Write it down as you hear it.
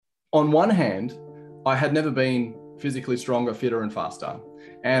on one hand, I had never been physically stronger, fitter, and faster.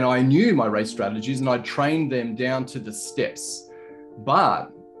 And I knew my race strategies and I trained them down to the steps.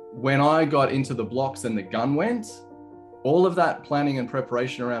 But when I got into the blocks and the gun went, all of that planning and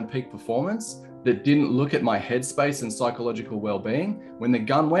preparation around peak performance that didn't look at my headspace and psychological well-being, when the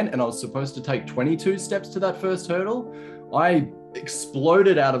gun went and I was supposed to take 22 steps to that first hurdle, I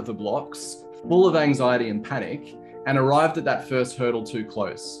exploded out of the blocks full of anxiety and panic and arrived at that first hurdle too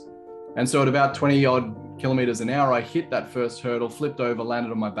close. And so at about 20 odd kilometers an hour, I hit that first hurdle, flipped over,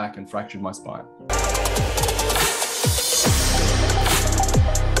 landed on my back and fractured my spine.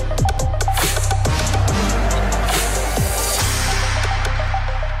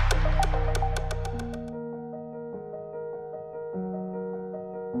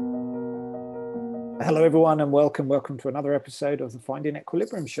 Hello everyone and welcome to another episode of the Finding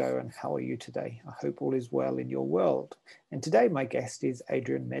Equilibrium show. And how are you today? I hope all is well in your world. And today my guest is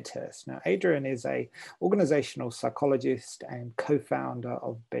Adrian Medhurst. Now Adrian is a organizational psychologist and co-founder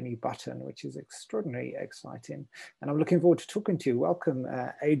of Benny Button, which is extraordinarily exciting. And I'm looking forward to talking to you. Welcome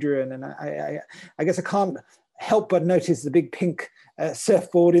Adrian. And I guess I can't help but notice the big pink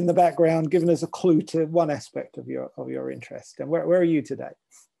surfboard in the background, giving us a clue to one aspect of your interest. And where are you today?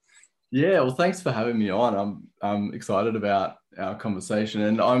 Yeah, well, thanks for having me on. I'm excited about our conversation,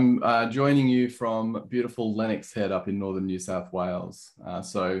 and I'm joining you from beautiful Lennox Head up in northern New South Wales.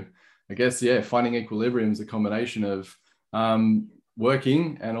 So I guess, yeah, finding equilibrium is a combination of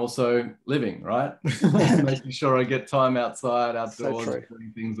working and also living, right? Making sure I get time outside, outdoors,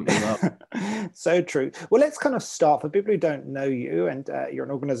 doing things that we love. So true. Well, let's kind of start for people who don't know you, and you're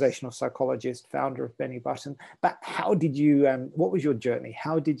an organizational psychologist, founder of Benny Button. But how did you? What was your journey?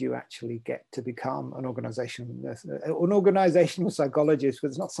 How did you actually get to become an organizational psychologist?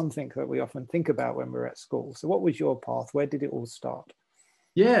 Because it's not something that we often think about when we're at school. So, what was your path? Where did it all start?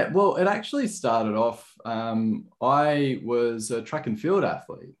 Yeah, well, it actually started off, I was a track and field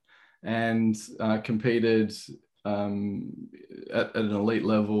athlete and competed at an elite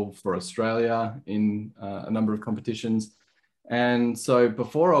level for Australia in a number of competitions. And so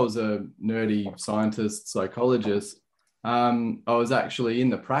before I was a nerdy scientist, psychologist, I was actually in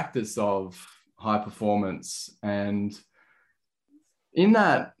the practice of high performance. And in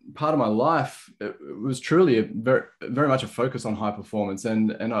that part of my life, it was truly very much a focus on high performance.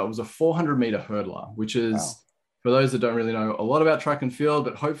 And I was a 400-meter hurdler, which is, wow, for those that don't really know a lot about track and field,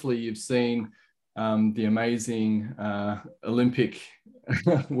 but hopefully you've seen the amazing Olympic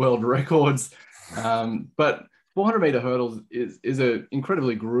world records. But 400-meter hurdles is an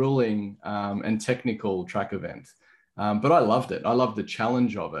incredibly grueling and technical track event. But I loved it. I loved the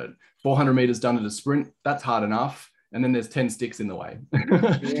challenge of it. 400 meters done at a sprint, that's hard enough. And then there's 10 sticks in the way.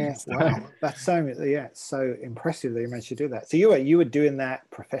 Yeah, wow. That's so impressive that you managed to do that. So you were doing that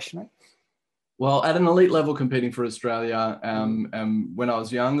professionally? Well, at an elite level competing for Australia when I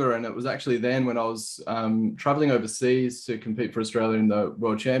was younger, and it was actually then when I was traveling overseas to compete for Australia in the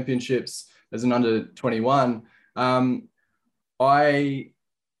World Championships as an under 21, I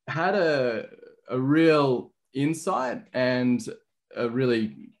had a real insight and a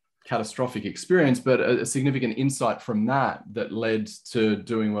really catastrophic experience, but a significant insight from that led to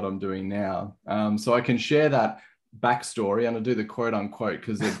doing what I'm doing now. So I can share that backstory, and I do the quote unquote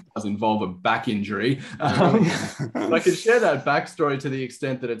because it does involve a back injury. I can share that backstory to the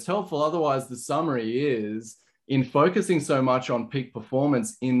extent that it's helpful. Otherwise, the summary is, in focusing so much on peak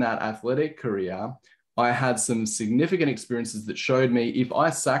performance in that athletic career, I had some significant experiences that showed me if I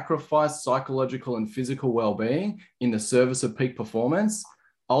sacrificed psychological and physical well-being in the service of peak performance,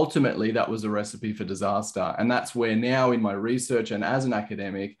 ultimately, that was a recipe for disaster. And that's where now in my research and as an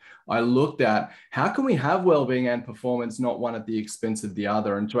academic, I looked at how can we have well-being and performance, not one at the expense of the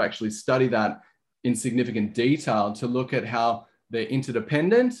other, and to actually study that in significant detail to look at how they're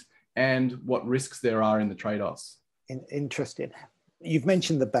interdependent and what risks there are in the trade-offs. Interesting. You've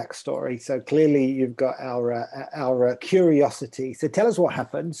mentioned the backstory, so clearly you've got our curiosity. So tell us what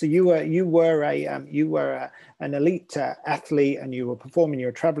happened. So you were an elite athlete, and you were performing. You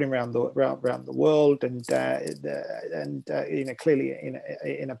were traveling around the world, and clearly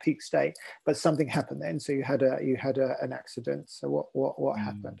in a peak state. But something happened then. So you had an accident. So what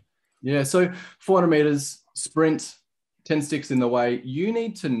happened? Yeah. So 400 meters sprint, 10 sticks in the way. You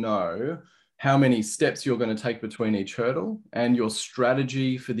need to know how many steps you're going to take between each hurdle, and your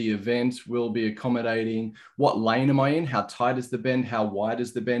strategy for the event will be accommodating what lane am I in, how tight is the bend, how wide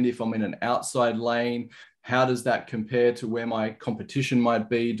is the bend. If I'm in an outside lane, how does that compare to where my competition might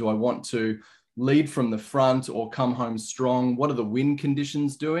be? Do I want to lead from the front or come home strong? What are the wind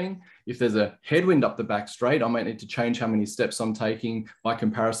conditions doing? If there's a headwind up the back straight, I might need to change how many steps I'm taking by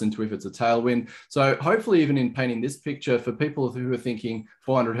comparison to if it's a tailwind. So hopefully, even in painting this picture for people who are thinking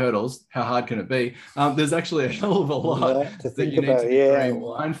 400 hurdles, how hard can it be? There's actually a hell of a lot that you need to be very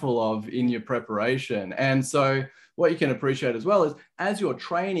mindful of in your preparation. And so what you can appreciate as well is as you're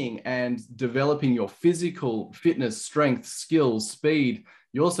training and developing your physical fitness, strength, skills, speed,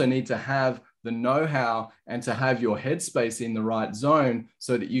 you also need to have the know-how and to have your headspace in the right zone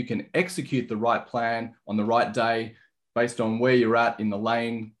so that you can execute the right plan on the right day based on where you're at in the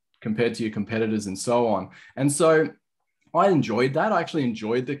lane compared to your competitors and so on. And so I enjoyed that. I actually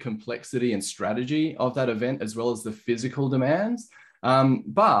enjoyed the complexity and strategy of that event as well as the physical demands.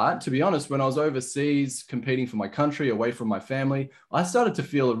 But to be honest, when I was overseas competing for my country, away from my family, I started to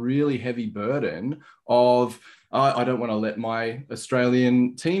feel a really heavy burden of, I don't want to let my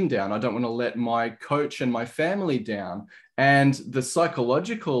Australian team down. I don't want to let my coach and my family down. And the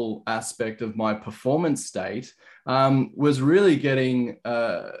psychological aspect of my performance state was really getting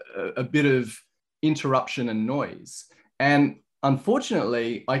a bit of interruption and noise. And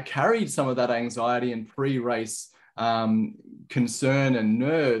unfortunately, I carried some of that anxiety and pre-race concern and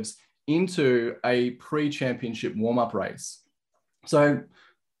nerves into a pre-championship warm-up race. So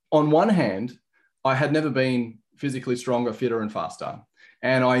on one hand, I had never been physically stronger, fitter, and faster.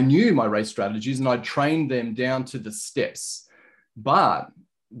 And I knew my race strategies and I trained them down to the steps. But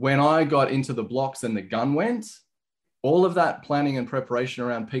when I got into the blocks and the gun went, all of that planning and preparation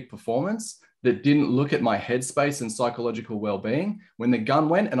around peak performance that didn't look at my headspace and psychological well-being, when the gun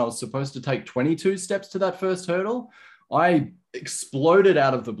went and I was supposed to take 22 steps to that first hurdle, I exploded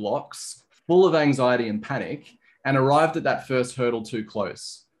out of the blocks full of anxiety and panic and arrived at that first hurdle too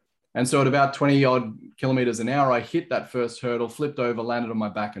close. And so at about 20 odd kilometers an hour, I hit that first hurdle, flipped over, landed on my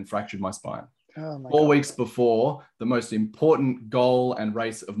back and fractured my spine. Oh my 4 weeks before the most important goal and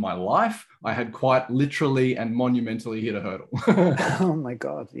race of my life, I had quite literally and monumentally hit a hurdle. Oh my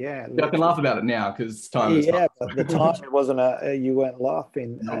God. Yeah. I can laugh about it now because time is but the time it wasn't you weren't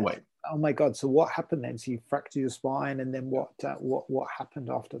laughing. No way. Oh my God. So what happened then? So you fractured your spine and then what happened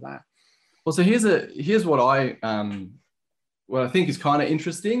after that? Well, so here's what I think is kind of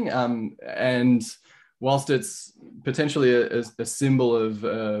interesting. And whilst it's potentially a symbol of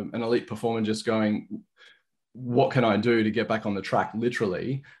an elite performer just going, what can I do to get back on the track,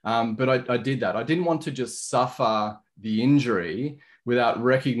 literally? But I did that. I didn't want to just suffer the injury without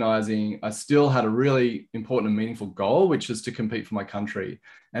recognizing I still had a really important and meaningful goal, which is to compete for my country.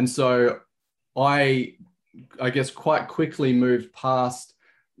 And so I guess quite quickly moved past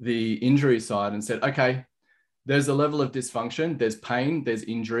the injury side and said, okay, there's a level of dysfunction, there's pain, there's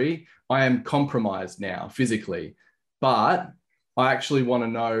injury. I am compromised now physically, but I actually want to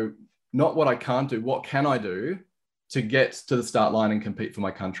know not what I can't do, what can I do to get to the start line and compete for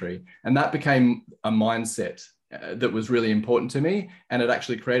my country? And that became a mindset that was really important to me. And it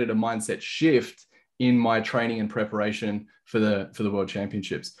actually created a mindset shift in my training and preparation for the World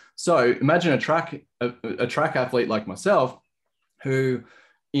Championships. So imagine a track athlete like myself, who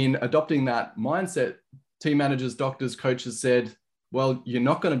in adopting that mindset, team managers, doctors, coaches said, well, you're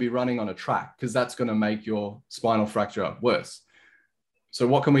not going to be running on a track because that's going to make your spinal fracture worse. So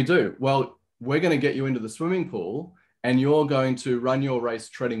what can we do? Well, we're going to get you into the swimming pool and you're going to run your race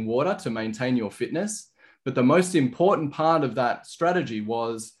treading water to maintain your fitness. But the most important part of that strategy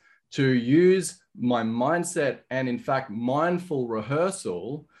was to use my mindset and, in fact, mindful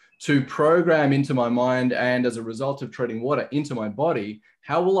rehearsal to program into my mind, and as a result of treading water, into my body,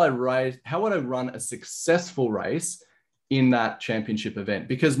 how would I run a successful race in that championship event?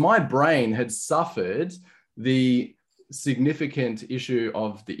 Because my brain had suffered the significant issue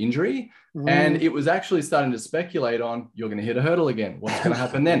of the injury, and it was actually starting to speculate on, you're going to hit a hurdle again. What's going to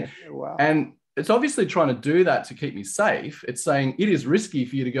happen then? Wow. And it's obviously trying to do that to keep me safe. It's saying it is risky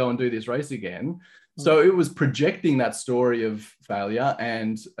for you to go and do this race again. So it was projecting that story of failure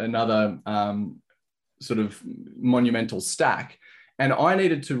and another sort of monumental stack. And I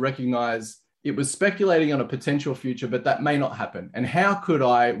needed to recognize it was speculating on a potential future, but that may not happen. And how could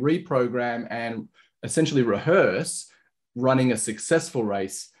I reprogram and essentially rehearse running a successful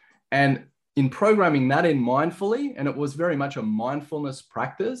race? And in programming that in mindfully, and it was very much a mindfulness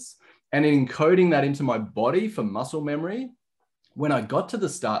practice, and in encoding that into my body for muscle memory, when I got to the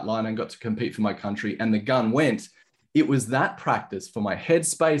start line and got to compete for my country and the gun went, it was that practice for my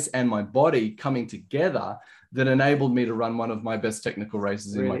headspace and my body coming together that enabled me to run one of my best technical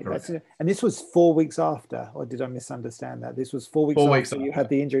races in my career. And this was 4 weeks after, or did I misunderstand that? This was 4 weeks after you had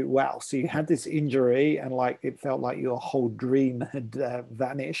the injury. Wow. So you had this injury and like, it felt like your whole dream had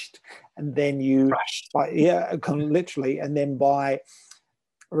vanished. And then you, literally, and then by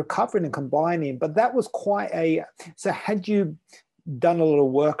recovering and combining, but that was so had you done a little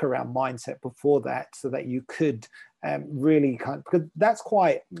work around mindset before that so that you could really because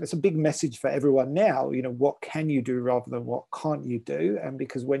it's a big message for everyone now, what can you do rather than what can't you do? And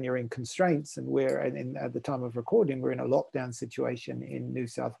because when you're in constraints, and at the time of recording, we're in a lockdown situation in New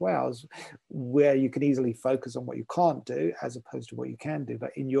South Wales where you can easily focus on what you can't do as opposed to what you can do.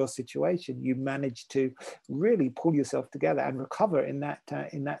 But in your situation, you managed to really pull yourself together and recover in that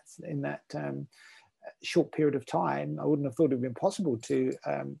short period of time. I wouldn't have thought it would be impossible to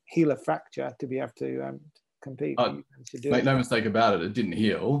heal a fracture to be able to compete. Make no mistake about it, it didn't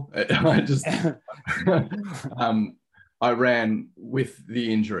heal. I just I ran with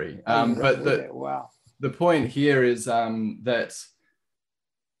the injury. But the point here is that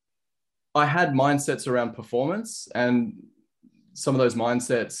I had mindsets around performance, and some of those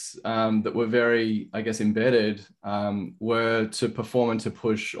mindsets that were very, I guess, embedded were to perform and to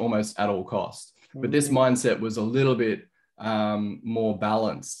push almost at all costs. But this mindset was a little bit more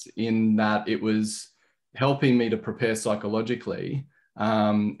balanced in that it was helping me to prepare psychologically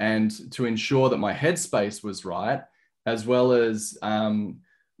and to ensure that my headspace was right, as well as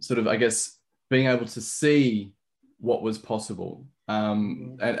sort of, I guess, being able to see what was possible.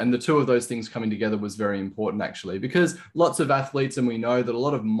 And the two of those things coming together was very important, actually, because lots of athletes, and we know that a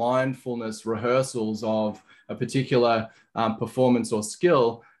lot of mindfulness rehearsals of a particular performance or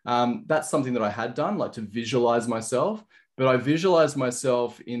skill, that's something that I had done, like to visualize myself. But I visualized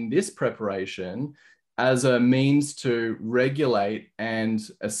myself in this preparation as a means to regulate and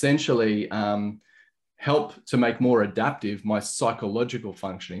essentially help to make more adaptive my psychological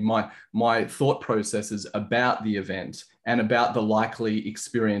functioning, my thought processes about the event and about the likely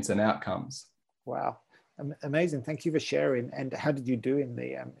experience and outcomes. Wow. Amazing. Thank you for sharing. And how did you do in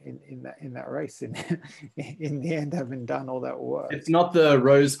that race in the end, having done all that work? It's not the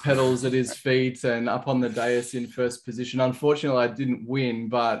rose petals at his feet and up on the dais in first position. Unfortunately, I didn't win,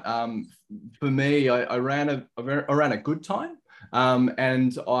 but for me, I ran a good time.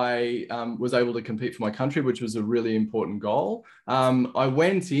 And I was able to compete for my country, which was a really important goal. I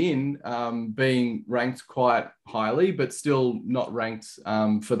went in being ranked quite highly, but still not ranked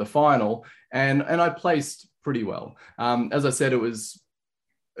for the final. And I placed pretty well. As I said, it was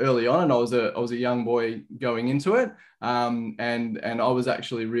early on, and I was a young boy going into it. And I was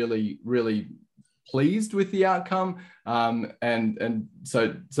actually really, really pleased with the outcome. And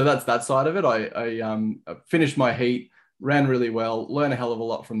so that's that side of it. I finished my heat, ran really well, learned a hell of a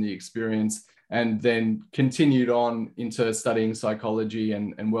lot from the experience, and then continued on into studying psychology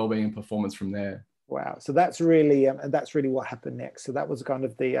and wellbeing and performance from there. Wow. So that's really what happened next. So that was kind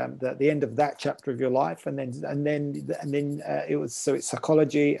of the end of that chapter of your life, and then it's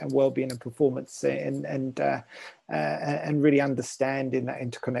psychology and wellbeing and performance, and really understanding that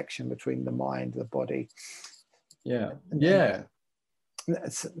interconnection between the mind, the body. Yeah.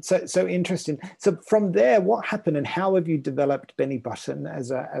 So interesting. So from there, what happened, and how have you developed Benny Button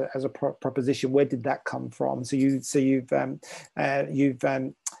as a proposition? Where did that come from? So you've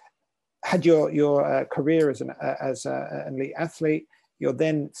had your career as an elite athlete. You're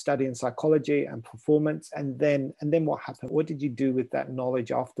then studying psychology and performance, and then what happened? What did you do with that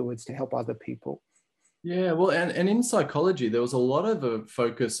knowledge afterwards to help other people? Yeah, well, and in psychology, there was a lot of a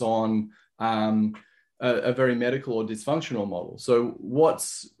focus on a very medical or dysfunctional model. So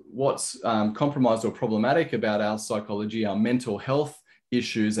what's compromised or problematic about our psychology, our mental health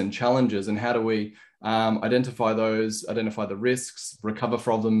issues and challenges, and how do we identify the risks, recover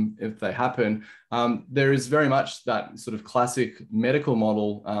from them if they happen? There is very much that sort of classic medical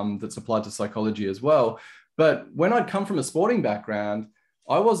model that's applied to psychology as well. But when I'd come from a sporting background,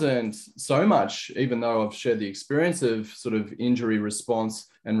 I wasn't so much, even though I've shared the experience of sort of injury response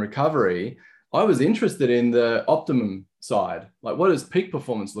and recovery, I was interested in the optimum side. Like, what does peak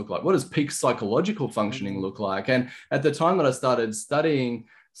performance look like? What does peak psychological functioning look like? And at the time that I started studying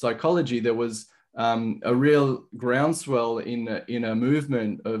psychology, there was a real groundswell in a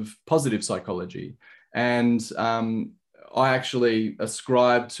movement of positive psychology. And I actually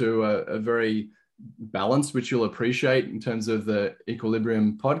ascribe to a very balanced, which you'll appreciate in terms of the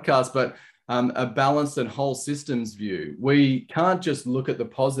Equilibrium podcast, but a balanced and whole systems view. We can't just look at the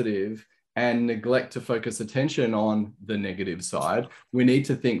positive and neglect to focus attention on the negative side. We need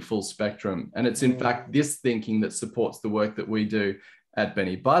to think full spectrum. And it's in fact this thinking that supports the work that we do at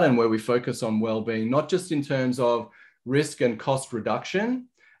Benny Button, where we focus on well-being, not just in terms of risk and cost reduction.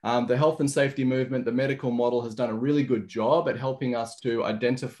 The health and safety movement, the medical model, has done a really good job at helping us to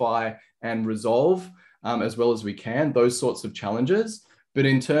identify and resolve, as well as we can, those sorts of challenges. But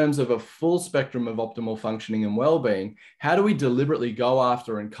in terms of a full spectrum of optimal functioning and well-being, how do we deliberately go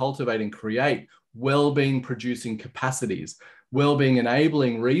after and cultivate and create well-being producing capacities, well-being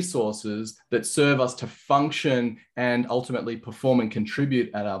enabling resources that serve us to function and ultimately perform and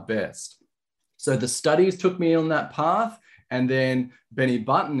contribute at our best? So the studies took me on that path, and then Benny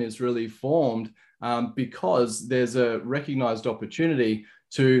Button is really formed because there's a recognized opportunity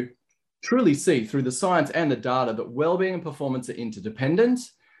to truly see through the science and the data that well-being and performance are interdependent.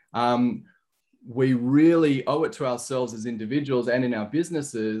 We really owe it to ourselves as individuals and in our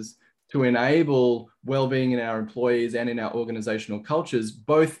businesses to enable well-being in our employees and in our organizational cultures,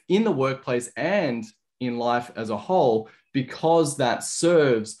 both in the workplace and in life as a whole, because that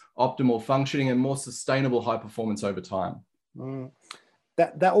serves optimal functioning and more sustainable high performance over time.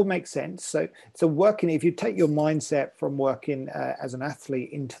 That all makes sense. So working, if you take your mindset from working as an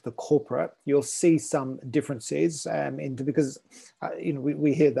athlete into the corporate, you'll see some differences because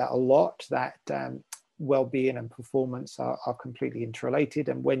we hear that a lot, that well-being and performance are completely interrelated.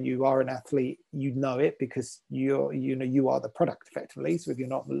 And when you are an athlete, you know it because you are the product effectively. So if you're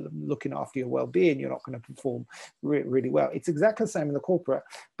not looking after your well-being, you're not going to perform really well. It's exactly the same in the corporate.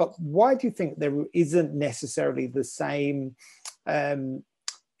 But why do you think there isn't necessarily the same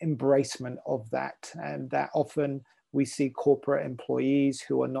embracement of that, and that often we see corporate employees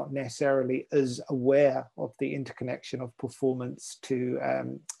who are not necessarily as aware of the interconnection of performance to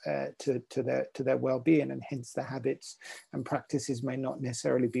their well-being, and hence the habits and practices may not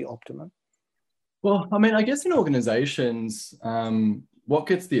necessarily be optimum? Well, I mean, I guess in organizations, what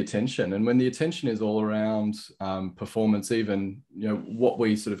gets the attention, and when the attention is all around performance, even what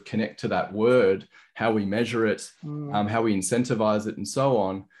we sort of connect to that word, how we measure it, how we incentivize it, and so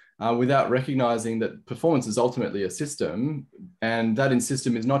on, without recognizing that performance is ultimately a system, and that in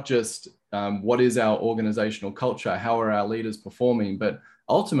system is not just what is our organizational culture, how are our leaders performing, but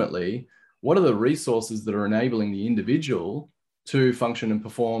ultimately, what are the resources that are enabling the individual to function and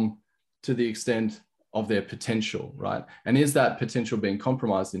perform to the extent of their potential, right? And is that potential being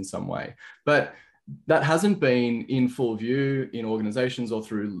compromised in some way? But that hasn't been in full view in organizations or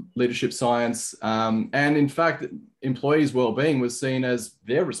through leadership science. And in fact, employees' well-being was seen as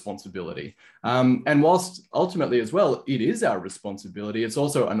their responsibility. And whilst ultimately as well, it is our responsibility, it's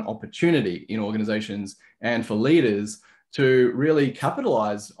also an opportunity in organizations and for leaders to really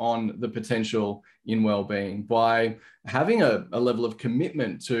capitalize on the potential in well-being by having a level of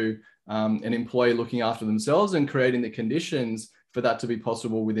commitment to an employee looking after themselves and creating the conditions for that to be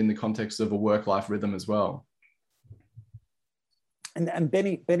possible within the context of a work-life rhythm as well. And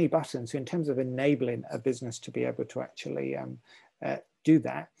Benny Button, so in terms of enabling a business to be able to actually do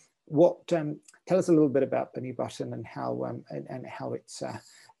that, tell us a little bit about Benny Button and how it's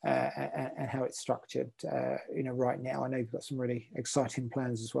structured right now. I know you've got some really exciting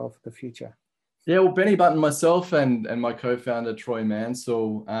plans as well for the future. Yeah, well, Benny Button, myself, and my co-founder, Troy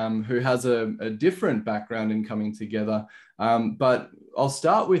Mansell, who has a different background in coming together. But I'll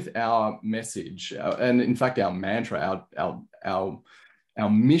start with our message, and in fact, our mantra, our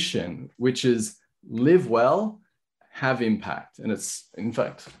mission, which is live well, have impact. And it's, in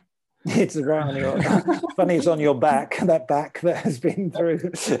fact... It's right on your, funny it's on your back, that has been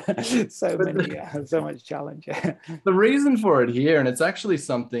through so much challenge. The reason for it here, and it's actually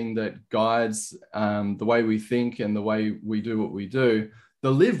something that guides the way we think and the way we do what we do,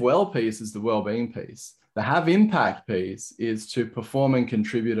 the live well piece is the well-being piece. The have impact piece is to perform and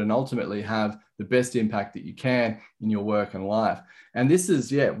contribute and ultimately have the best impact that you can in your work and life. And this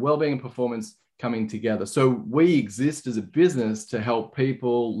is, well-being and performance coming together. So we exist as a business to help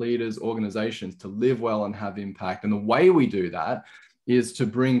people, leaders, organizations to live well and have impact. And the way we do that is to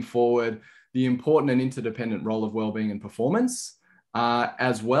bring forward the important and interdependent role of well-being and performance,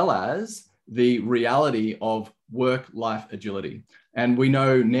 as well as the reality of work-life agility. And we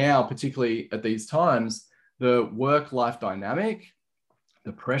know now, particularly at these times, the work-life dynamic,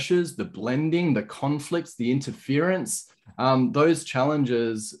 the pressures, the blending, the conflicts, the interference, those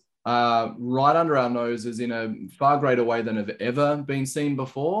challenges right under our noses in a far greater way than have ever been seen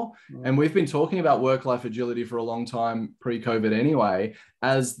before. And we've been talking about work-life agility for a long time, pre-COVID anyway,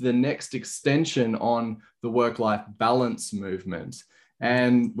 as the next extension on the work-life balance movement.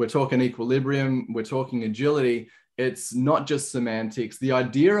 And we're talking equilibrium, we're talking agility. it's not just semantics. The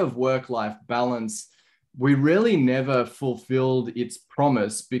idea of work-life balance, we really never fulfilled its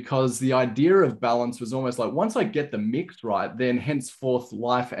promise, because the idea of balance was almost like, once I get the mix right, then henceforth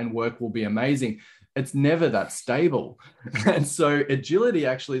life and work will be amazing. It's never that stable. And so agility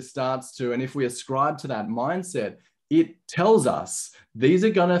actually starts to, and if we ascribe to that mindset, it tells us these are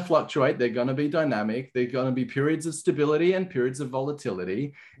going to fluctuate. They're going to be dynamic. They're going to be periods of stability and periods of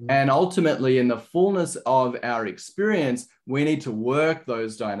volatility. And ultimately, in the fullness of our experience, we need to work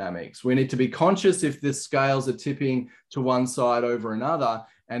those dynamics. We need to be conscious if the scales are tipping to one side over another,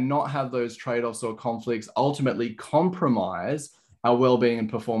 and not have those trade-offs or conflicts ultimately compromise our well-being and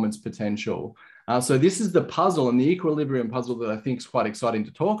performance potential. So this is the puzzle, and the equilibrium puzzle that I think is quite exciting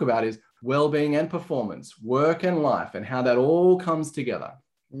to talk about is well-being and performance, work and life, and how that all comes together.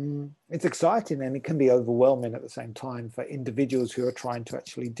 It's exciting, and it can be overwhelming at the same time for individuals who are trying to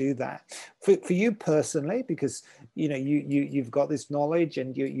actually do that. For you personally, because you've got this knowledge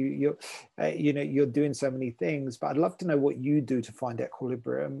and you're doing so many things, but I'd love to know what you do to find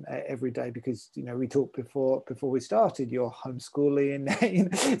equilibrium every day, because we talked before we started, you're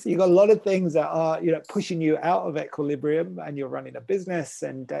homeschooling, so you've got a lot of things that are pushing you out of equilibrium, and you're running a business,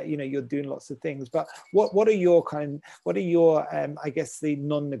 and you're doing lots of things. But what are your I guess the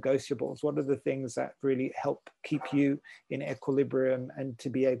non-negotiables? What are the things that really help keep you in equilibrium and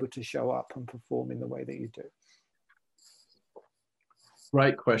to be able to show up and perform in the way that you do?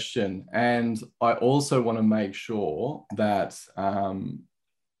 Great question. And I also want to make sure that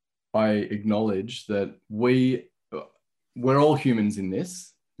I acknowledge that we're all humans in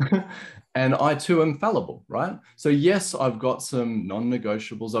this. And I too am fallible, right? So yes, I've got some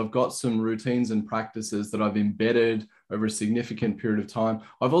non-negotiables. I've got some routines and practices that I've embedded over a significant period of time.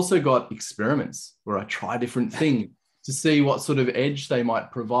 I've also got experiments where I try different things to see what sort of edge they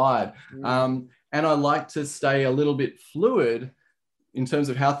might provide. And I like to stay a little bit fluid in terms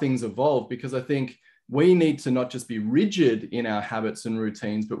of how things evolve, because I think we need to not just be rigid in our habits and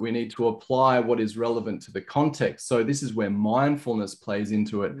routines, but we need to apply what is relevant to the context. So this is where mindfulness plays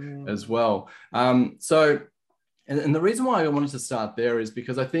into it as well. And the reason why I wanted to start there is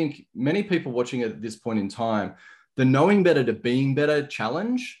because I think many people watching at this point in time, the knowing better to being better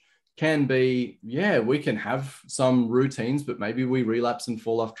challenge can be, we can have some routines, but maybe we relapse and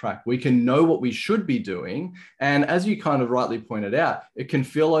fall off track. We can know what we should be doing. And as you kind of rightly pointed out, it can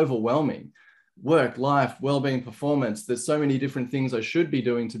feel overwhelming. Work, life, well-being, performance. There's so many different things I should be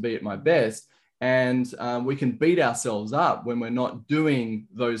doing to be at my best. And we can beat ourselves up when we're not doing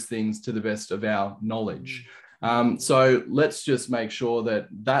those things to the best of our knowledge. So let's just make sure that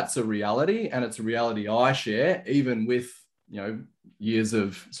that's a reality, and it's a reality I share, even with, years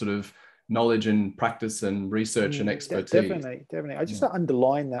of sort of knowledge and practice and research and expertise. Definitely. I just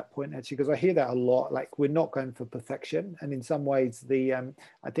underline that point, actually, because I hear that a lot. Like, we're not going for perfection, and in some ways,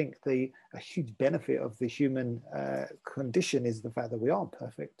 I think a huge benefit of the human condition is the fact that we aren't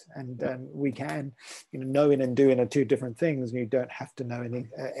perfect, and we can, knowing and doing are two different things, and you don't have to know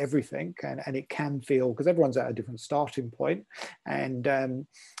everything, and it can feel, because everyone's at a different starting point, and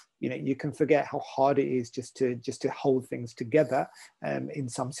you can forget how hard it is just to hold things together in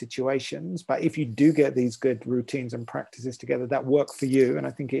some situations. But if you do get these good routines and practices together that work for you, and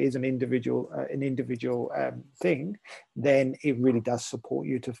I think it is an individual thing, then it really does support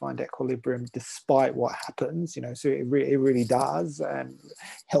you to find equilibrium despite what happens. So it really does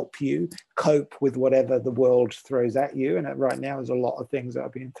help you cope with whatever the world throws at you. And right now, there's a lot of things that are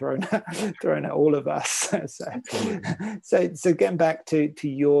being thrown at all of us. So getting back to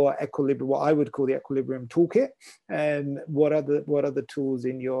your equilibrium, what I would call the equilibrium toolkit, and what are the tools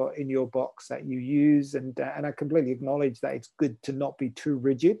in your box that you use, and I completely acknowledge that it's good to not be too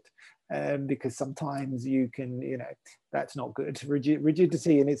rigid, because sometimes you can, that's not good.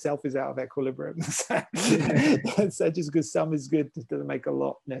 Rigidity in itself is out of equilibrium. So just because some is good doesn't make a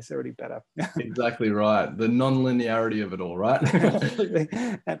lot necessarily better. Exactly right. The non-linearity of it all, right?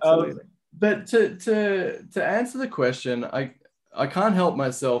 Absolutely. But to answer the question, I can't help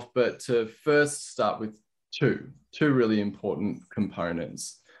myself but to first start with two really important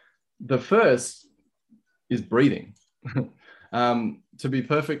components. The first is breathing. To be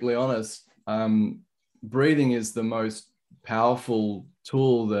perfectly honest, breathing is the most powerful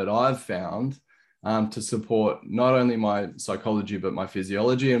tool that I've found to support not only my psychology, but my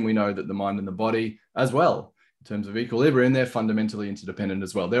physiology. And we know that the mind and the body as well, in terms of equilibrium, they're fundamentally interdependent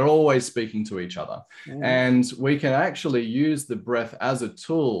as well. They're always speaking to each other. And we can actually use the breath as a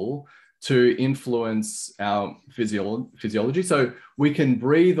tool to influence our physiology. So we can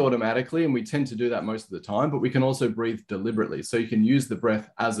breathe automatically, and we tend to do that most of the time, but we can also breathe deliberately. So you can use the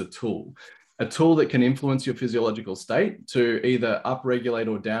breath as a tool. a tool that can influence your physiological state to either upregulate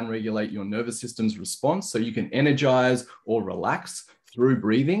or downregulate your nervous system's response, so you can energize or relax through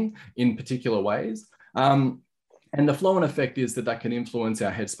breathing in particular ways. And the flow-on effect is that can influence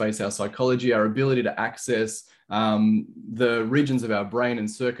our headspace, our psychology, our ability to access the regions of our brain and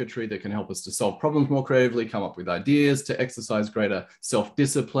circuitry that can help us to solve problems more creatively, come up with ideas, to exercise greater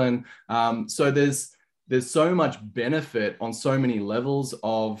self-discipline. So there's so much benefit on so many levels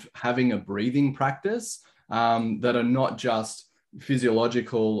of having a breathing practice that are not just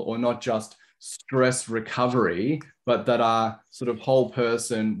physiological or not just stress recovery, but that are sort of whole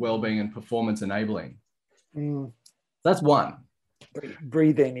person well-being and performance enabling. That's one.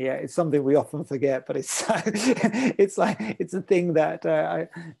 Breathing, yeah, it's something we often forget, but it's it's a thing that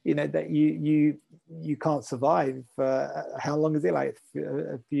that you can't survive. How long is it? Like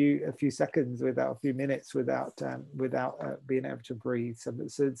a few seconds, without a few minutes, without being able to breathe. So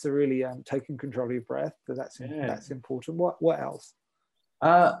it's a really taking control of your breath. So that's important. What else?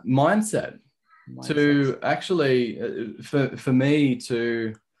 Mindset. To actually for me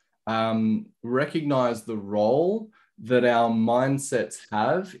to recognize the role that our mindsets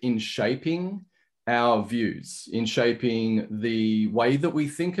have in shaping our views, in shaping the way that we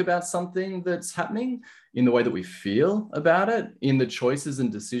think about something that's happening, in the way that we feel about it, in the choices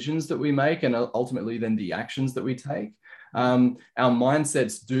and decisions that we make, and ultimately then the actions that we take. Our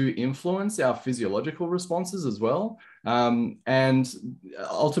mindsets do influence our physiological responses as well. And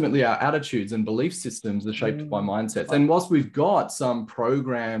ultimately our attitudes and belief systems are shaped by mindsets. And whilst we've got some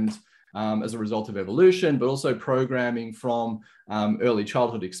programmed as a result of evolution, but also programming from early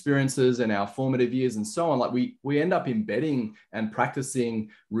childhood experiences and our formative years and so on, like we end up embedding and practicing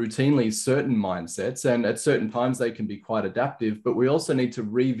routinely certain mindsets, and at certain times they can be quite adaptive, but we also need to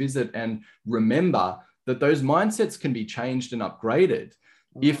revisit and remember that those mindsets can be changed and upgraded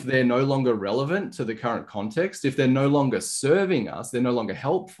if they're no longer relevant to the current context, if they're no longer serving us, they're no longer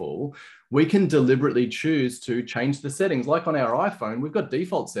helpful. We can deliberately choose to change the settings. Like on our iPhone, we've got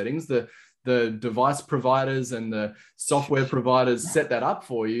default settings. The device providers and the software providers set that up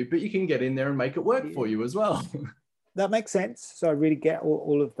for you, but you can get in there and make it work for you as well. That makes sense. So I really get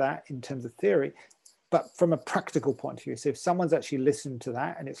all of that in terms of theory. But from a practical point of view, so if someone's actually listened to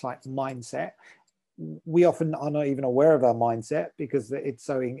that and it's like mindset, we often are not even aware of our mindset because it's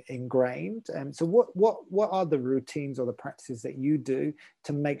so ingrained. And so what are the routines or the practices that you do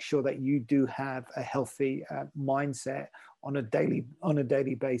to make sure that you do have a healthy mindset on a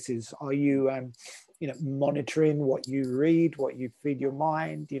daily basis? Are you monitoring what you read, what you feed your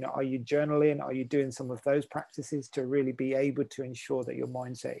mind? Are you journaling? Are you doing some of those practices to really be able to ensure that your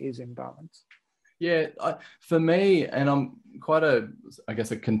mindset is in balance? Yeah, for me, and I'm quite a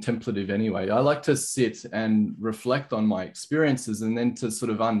contemplative anyway, I like to sit and reflect on my experiences and then to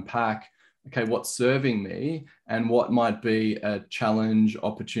sort of unpack, okay, what's serving me and what might be a challenge,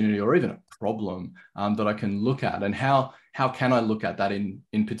 opportunity, or even a problem that I can look at, and how can I look at that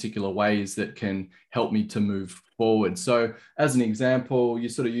in particular ways that can help me to move forward. So as an example, you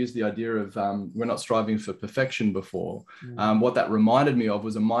sort of used the idea of we're not striving for perfection before. What that reminded me of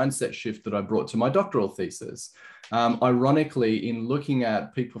was a mindset shift that I brought to my doctoral thesis. Ironically, in looking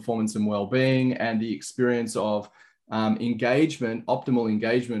at peak performance and well-being and the experience of engagement, optimal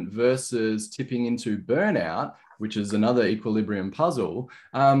engagement versus tipping into burnout, which is another equilibrium puzzle,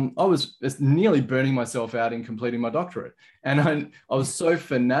 I was nearly burning myself out in completing my doctorate. And I was so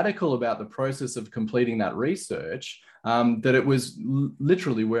fanatical about the process of completing that research that it was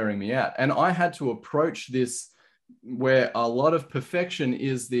literally wearing me out. And I had to approach this where a lot of perfection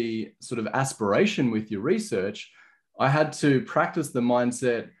is the sort of aspiration with your research. I had to practice the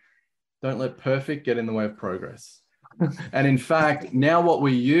mindset, don't let perfect get in the way of progress. And in fact, now what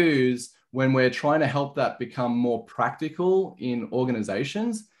we use when we're trying to help that become more practical in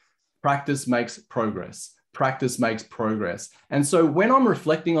organizations, practice makes progress. Practice makes progress. And so when I'm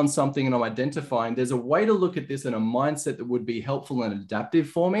reflecting on something and I'm identifying there's a way to look at this in a mindset that would be helpful and adaptive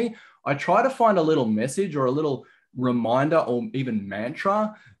for me, I try to find a little message or a little reminder or even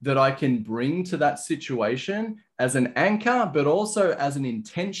mantra that I can bring to that situation as an anchor, but also as an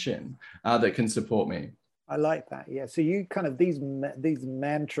intention that can support me. I like that. Yeah. So you kind of these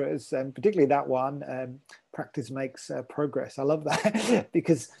mantras, and particularly that one, practice makes progress. I love that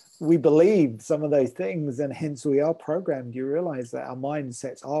because we believe some of those things, and hence we are programmed. You realize that our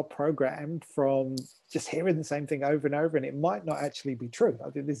mindsets are programmed from just hearing the same thing over and over, and it might not actually be true. I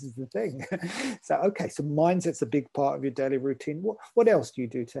think this is the thing. So okay, so mindset's a big part of your daily routine. What else do you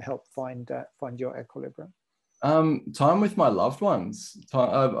do to help find your equilibrium? Time with my loved ones.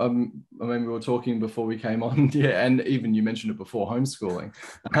 I mean, we were talking before we came on, yeah, and even you mentioned it before, homeschooling.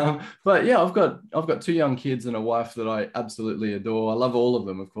 But yeah, I've got two young kids and a wife that I absolutely adore. I love all of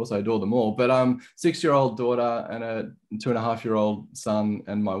them, of course, I adore them all. But 6-year-old daughter and a 2.5-year-old son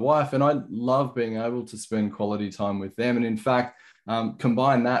and my wife, and I love being able to spend quality time with them. And in fact,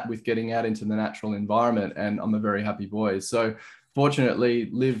 combine that with getting out into the natural environment, and I'm a very happy boy. So fortunately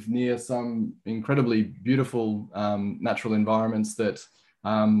live near some incredibly beautiful natural environments that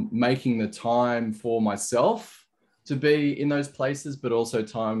making the time for myself to be in those places, but also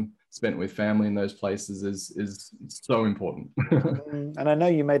time spent with family in those places is so important. And I know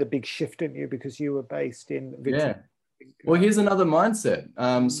you made a big shift, didn't you? Because you were based in Victoria. Yeah. Well, here's another mindset.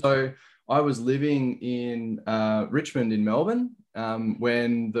 So I was living in Richmond in Melbourne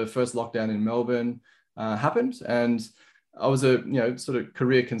when the first lockdown in Melbourne happened, and I was a sort of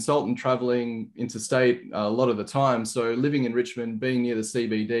career consultant traveling interstate a lot of the time. So living in Richmond, being near the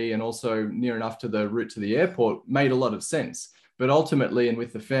CBD and also near enough to the route to the airport made a lot of sense. But ultimately, and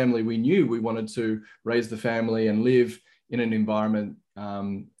with the family, we knew we wanted to raise the family and live in an environment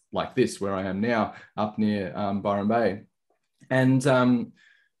like this, where I am now, up near Byron Bay. And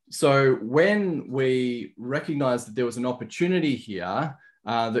so when we recognized that there was an opportunity here,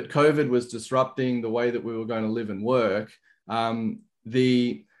 that COVID was disrupting the way that we were going to live and work,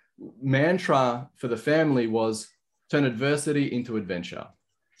 the mantra for the family was turn adversity into adventure.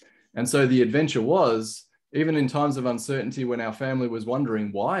 And so the adventure was, even in times of uncertainty, when our family was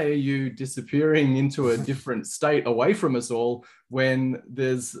wondering, why are you disappearing into a different state away from us all when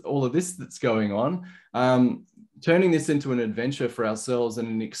there's all of this that's going on? Turning this into an adventure for ourselves and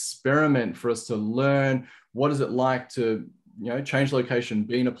an experiment for us to learn what is it like to change location,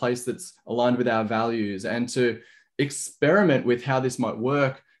 be in a place that's aligned with our values, and to experiment with how this might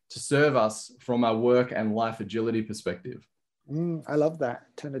work to serve us from our work and life agility perspective. I love that.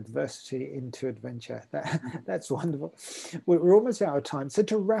 Turn adversity into adventure. That's wonderful. We're almost out of time. So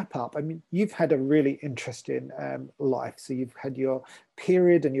to wrap up, I mean, you've had a really interesting life. So you've had your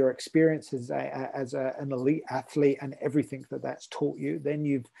period and your experiences as an elite athlete and everything that's taught you. Then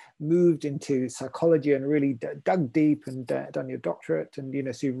you've moved into psychology and really dug deep and done your doctorate.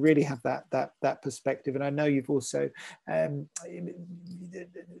 And, so you really have that perspective. And I know you've also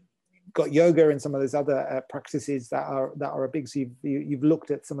got yoga and some of those other practices that are a big. So you've looked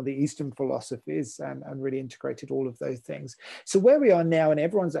at some of the Eastern philosophies and really integrated all of those things. So where we are now, and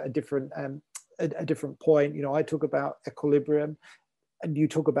everyone's at a different point. I talk about equilibrium, and you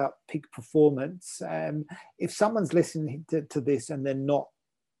talk about peak performance. If someone's listening to this and they're not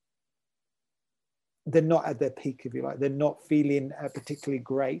at their peak, if you like, they're not feeling particularly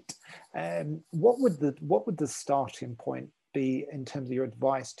great, what would the starting point be in terms of your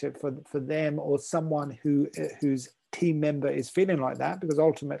advice for them, or someone whose team member is feeling like that? Because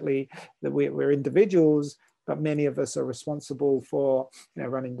ultimately that we're individuals, but many of us are responsible for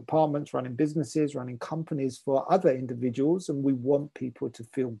running departments, running businesses, running companies for other individuals, and we want people to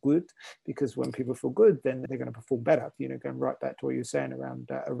feel good, because when people feel good, then they're going to perform better. Going right back to what you're saying around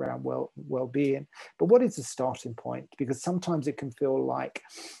well-being. But what is the starting point? Because sometimes it can feel like,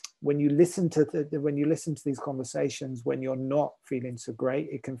 when you listen to these conversations, when you're not feeling so great,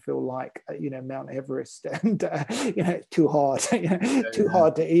 it can feel like Mount Everest, and too hard,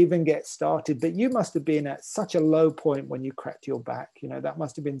 hard to even get started. But you must have been at such a low point when you cracked your back. That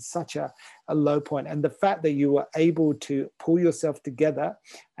must have been such a low point. And the fact that you were able to pull yourself together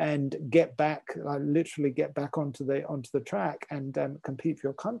and get back, literally get back onto the track and compete for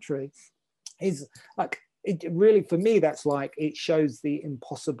your country, is like, it really, for me, that's like, it shows the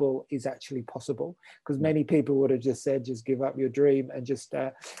impossible is actually possible. Because many people would have just said, just give up your dream and just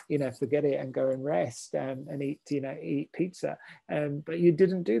forget it and go and rest and eat pizza. But you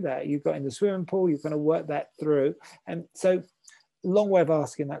didn't do that. You got in the swimming pool. You're going to work that through. And so, long way of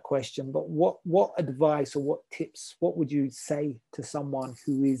asking that question. But what advice or what tips, what would you say to someone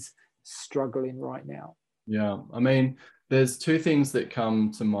who is struggling right now? Yeah, I mean, there's two things that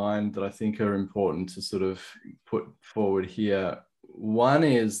come to mind that I think are important to sort of put forward here. One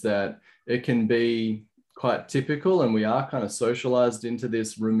is that it can be quite typical, and we are kind of socialized into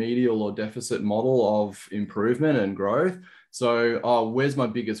this remedial or deficit model of improvement and growth. So, where's my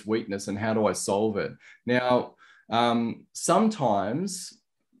biggest weakness and how do I solve it? Now, sometimes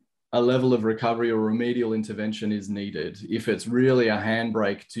a level of recovery or remedial intervention is needed if it's really a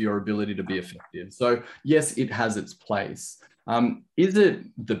handbrake to your ability to be effective. So yes, it has its place. Is it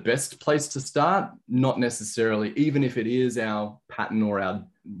the best place to start? Not necessarily, even if it is our pattern or our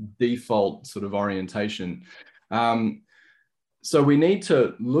default sort of orientation. So we need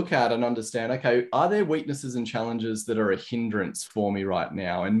to look at and understand, okay, are there weaknesses and challenges that are a hindrance for me right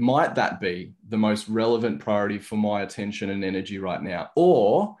now? And might that be the most relevant priority for my attention and energy right now?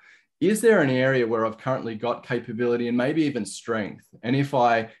 Or is there an area where I've currently got capability and maybe even strength? And if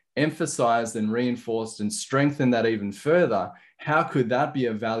I emphasized and reinforced and strengthened that even further, how could that be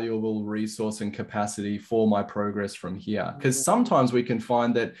a valuable resource and capacity for my progress from here? Because sometimes we can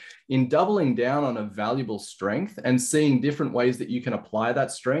find that in doubling down on a valuable strength and seeing different ways that you can apply that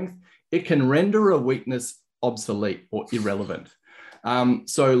strength, it can render a weakness obsolete or irrelevant.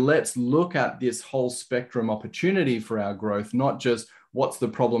 So let's look at this whole spectrum opportunity for our growth, not just what's the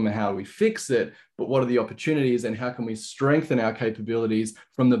problem and how do we fix it, but what are the opportunities and how can we strengthen our capabilities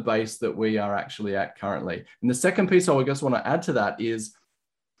from the base that we are actually at currently. And the second piece I just want to add to that is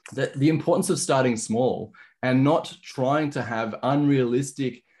that the importance of starting small and not trying to have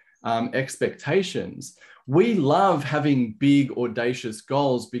unrealistic expectations. We love having big, audacious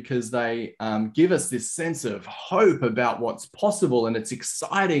goals because they give us this sense of hope about what's possible, and it's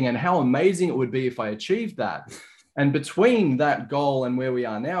exciting and how amazing it would be if I achieved that. And between that goal and where we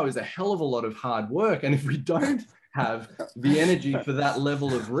are now is a hell of a lot of hard work. And if we don't have the energy for that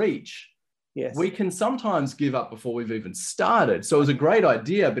level of reach, yes, we can sometimes give up before we've even started. So it was a great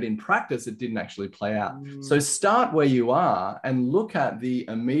idea, but in practice, it didn't actually play out. So start where you are and look at the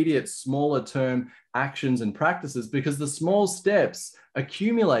immediate, smaller term actions and practices, because the small steps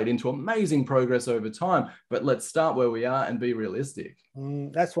accumulate into amazing progress over time. But let's start where we are and be realistic.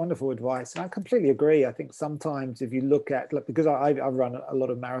 That's wonderful advice. And I completely agree. I think sometimes if you look at, because I've run a lot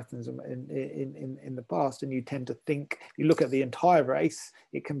of marathons in the past, and you tend to think, you look at the entire race,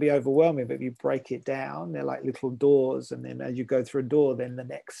 it can be overwhelming, but if you break it down, they're like little doors. And then as you go through a door, then the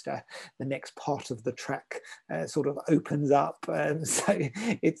next part of the track sort of opens up. So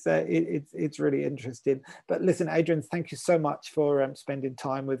it's really interesting. But listen, Adrian, thank you so much for spending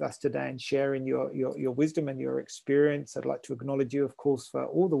time with us today and sharing your wisdom and your experience. I'd like to acknowledge you, of course, for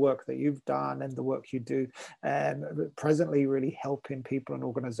all the work that you've done and the work you do presently, really helping people and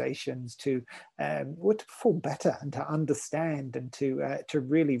organizations to perform better and to understand and to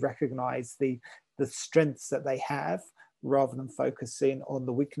really recognize the strengths that they have, rather than focusing on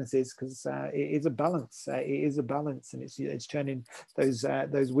the weaknesses, because it is a balance. It is a balance, and it's turning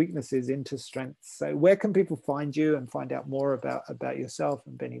those weaknesses into strengths. So where can people find you and find out more about yourself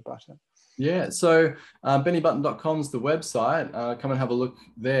and Benny Button? Yeah, so bennybutton.com is the website. Come and have a look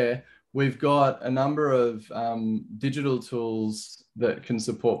there. We've got a number of digital tools that can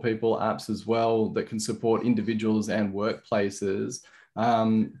support people, apps as well, that can support individuals and workplaces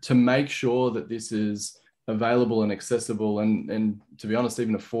to make sure that this is available and accessible and to be honest,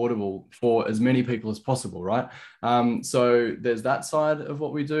 even affordable for as many people as possible, right? So there's that side of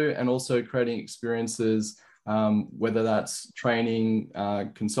what we do, and also creating experiences, whether that's training,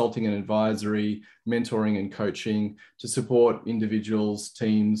 consulting and advisory, mentoring and coaching to support individuals,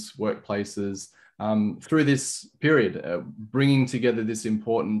 teams, workplaces through this period, bringing together this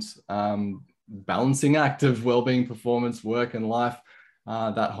important balancing act of wellbeing, performance, work and life,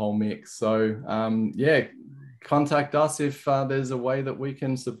 that whole mix. So yeah, contact us if there's a way that we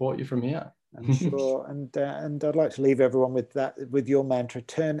can support you from here. I'm sure. And I'd like to leave everyone with your mantra: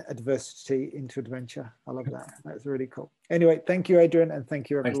 turn adversity into adventure. I love that. That's really cool. Anyway, thank you, Adrian, and thank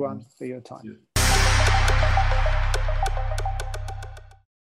you everyone for your time.